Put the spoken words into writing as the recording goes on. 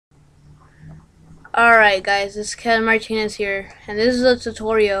Alright guys, this is Kevin Martinez here, and this is a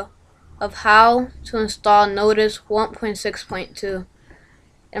tutorial of how to install Nodus 1.6.2.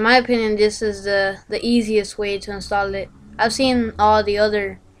 In my opinion, this is the easiest way to install it. I've seen all the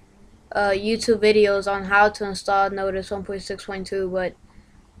other YouTube videos on how to install Nodus 1.6.2, but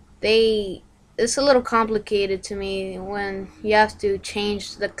it's a little complicated to me when you have to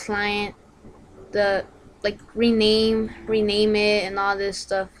change the client, rename it and all this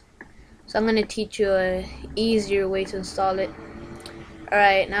stuff. So I'm gonna teach you a easier way to install it.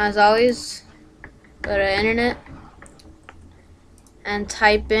 Alright, now as always, go to internet and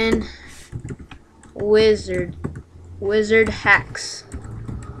type in wizardhacks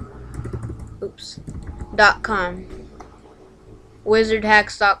 .com,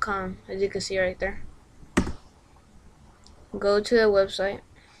 wizardhacks.com, as you can see right there. Go to the website,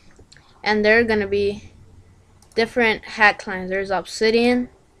 and there are gonna be different hack clients. There's Obsidian,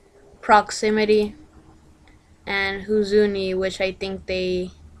 Proximity, and Huzuni, which I think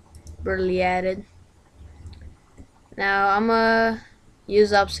they barely added. Now I'm gonna use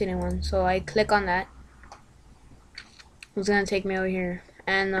the Obsidian one, so I click on that. It's gonna take me over here,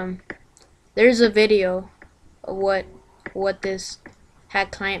 and there's a video of what this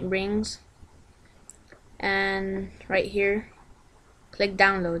hack client brings, and right here, click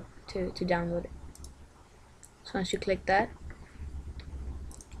download to download it. So once you click that,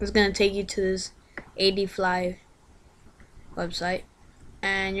 it's gonna take you to this AD-Fly website,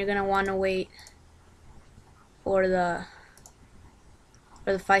 and you're gonna want to wait for the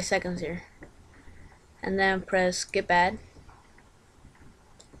 5 seconds here, and then press skip ad.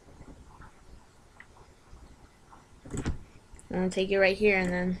 I'm gonna take you right here,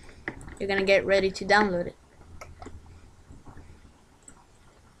 and then you're gonna get ready to download it.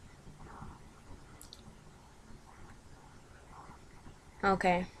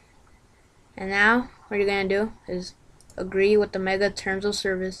 Okay, and now what you're gonna do is agree with the mega terms of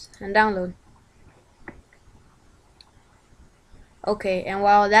service and download. Okay, and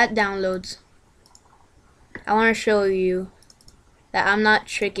while that downloads, I want to show you that I'm not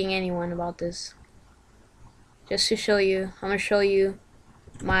tricking anyone about this. Just to show you, I'm gonna show you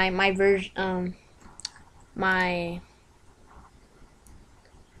my version,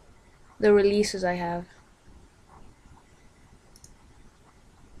 the releases I have.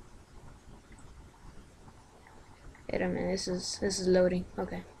 Wait a minute, this is loading.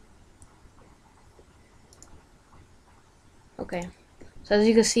 Okay. Okay. So as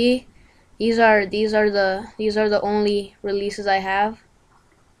you can see, these are the only releases I have,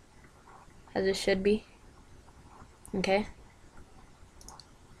 as it should be. Okay.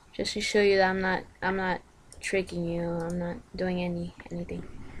 Just to show you that I'm not tricking you. I'm not doing anything.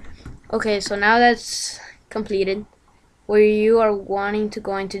 Okay, so now that's completed, what you are wanting to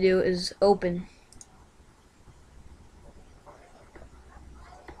going to do is open.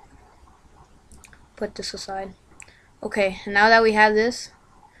 Put this aside. Okay, now that we have this,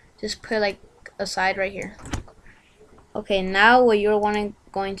 just put like aside right here. Okay, now what you're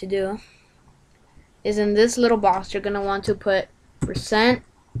going to do is in this little box you're gonna want to put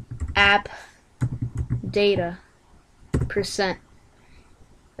 %app data %,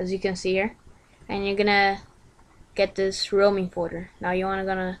 as you can see here, and you're gonna get this roaming folder. Now you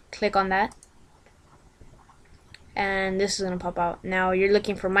gonna click on that, and this is gonna pop out. Now you're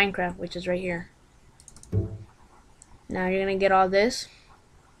looking for Minecraft, which is right here. Now you're gonna get all this,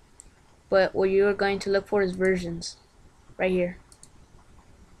 but what you're going to look for is versions right here.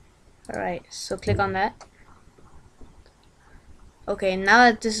 Alright, so click on that. Okay, now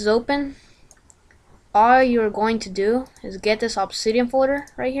that this is open, all you're going to do is get this Obsidian folder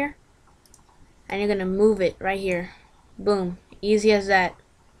right here, and you're gonna move it right here. Boom, easy as that.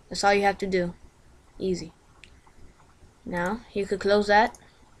 That's all you have to do. Easy. Now you could close that,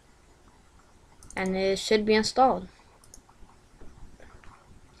 and it should be installed.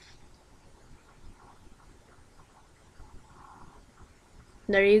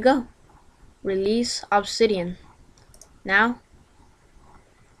 There you go. Release Obsidian. Now,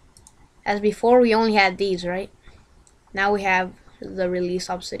 as before, we only had these, right? Now we have the release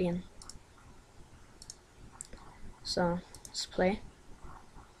Obsidian. So let's play.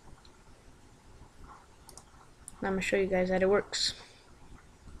 I'm gonna show you guys that it works.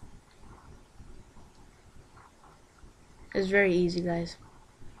 It's very easy, guys.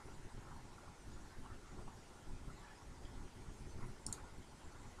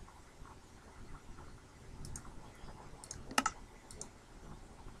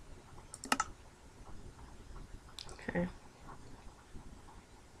 Okay.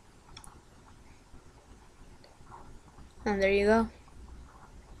 And there you go.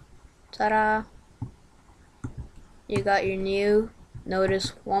 Ta-da! you got your new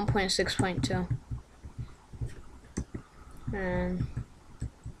Nodus 1.6.2, and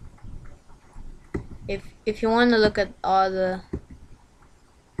if you want to look at all the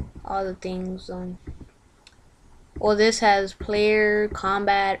things, well, this has player,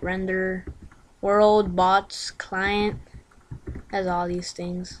 combat, render, world, bots, client, has all these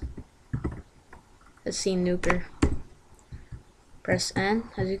things. Let's see Nuker. Press N,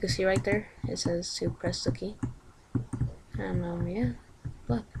 as you can see right there, it says to press the key. And yeah,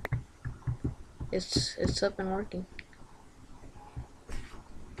 look, it's up and working.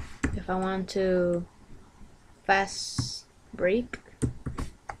 If I want to fast break,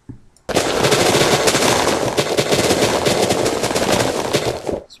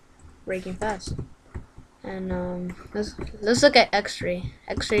 it's breaking fast. And let's look at X-ray.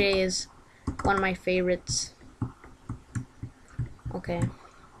 X-ray is one of my favorites. Okay,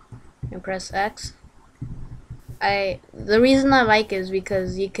 and press X. The reason I like it is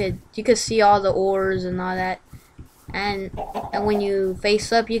because you could see all the ores and all that, and when you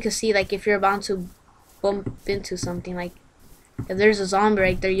face up, you can see, like, if you're about to bump into something, like if there's a zombie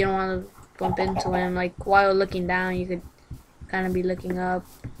right there, you don't want to bump into him. Like, while looking down, you could kind of be looking up.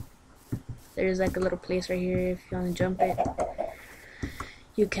 There's like a little place right here. If you want to jump it,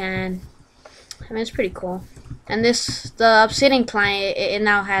 you can. I mean, it's pretty cool. And the Obsidian client, it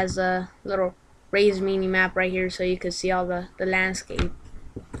now has a little raised mini map right here, so you can see all the landscape.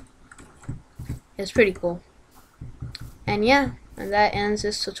 It's pretty cool. And yeah, and that ends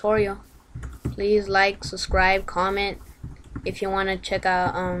this tutorial. Please like, subscribe, comment if you want to check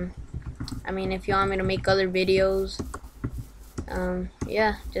out I mean, if you want me to make other videos.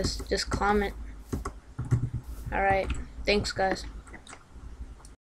 Yeah, just comment. Alright, thanks guys.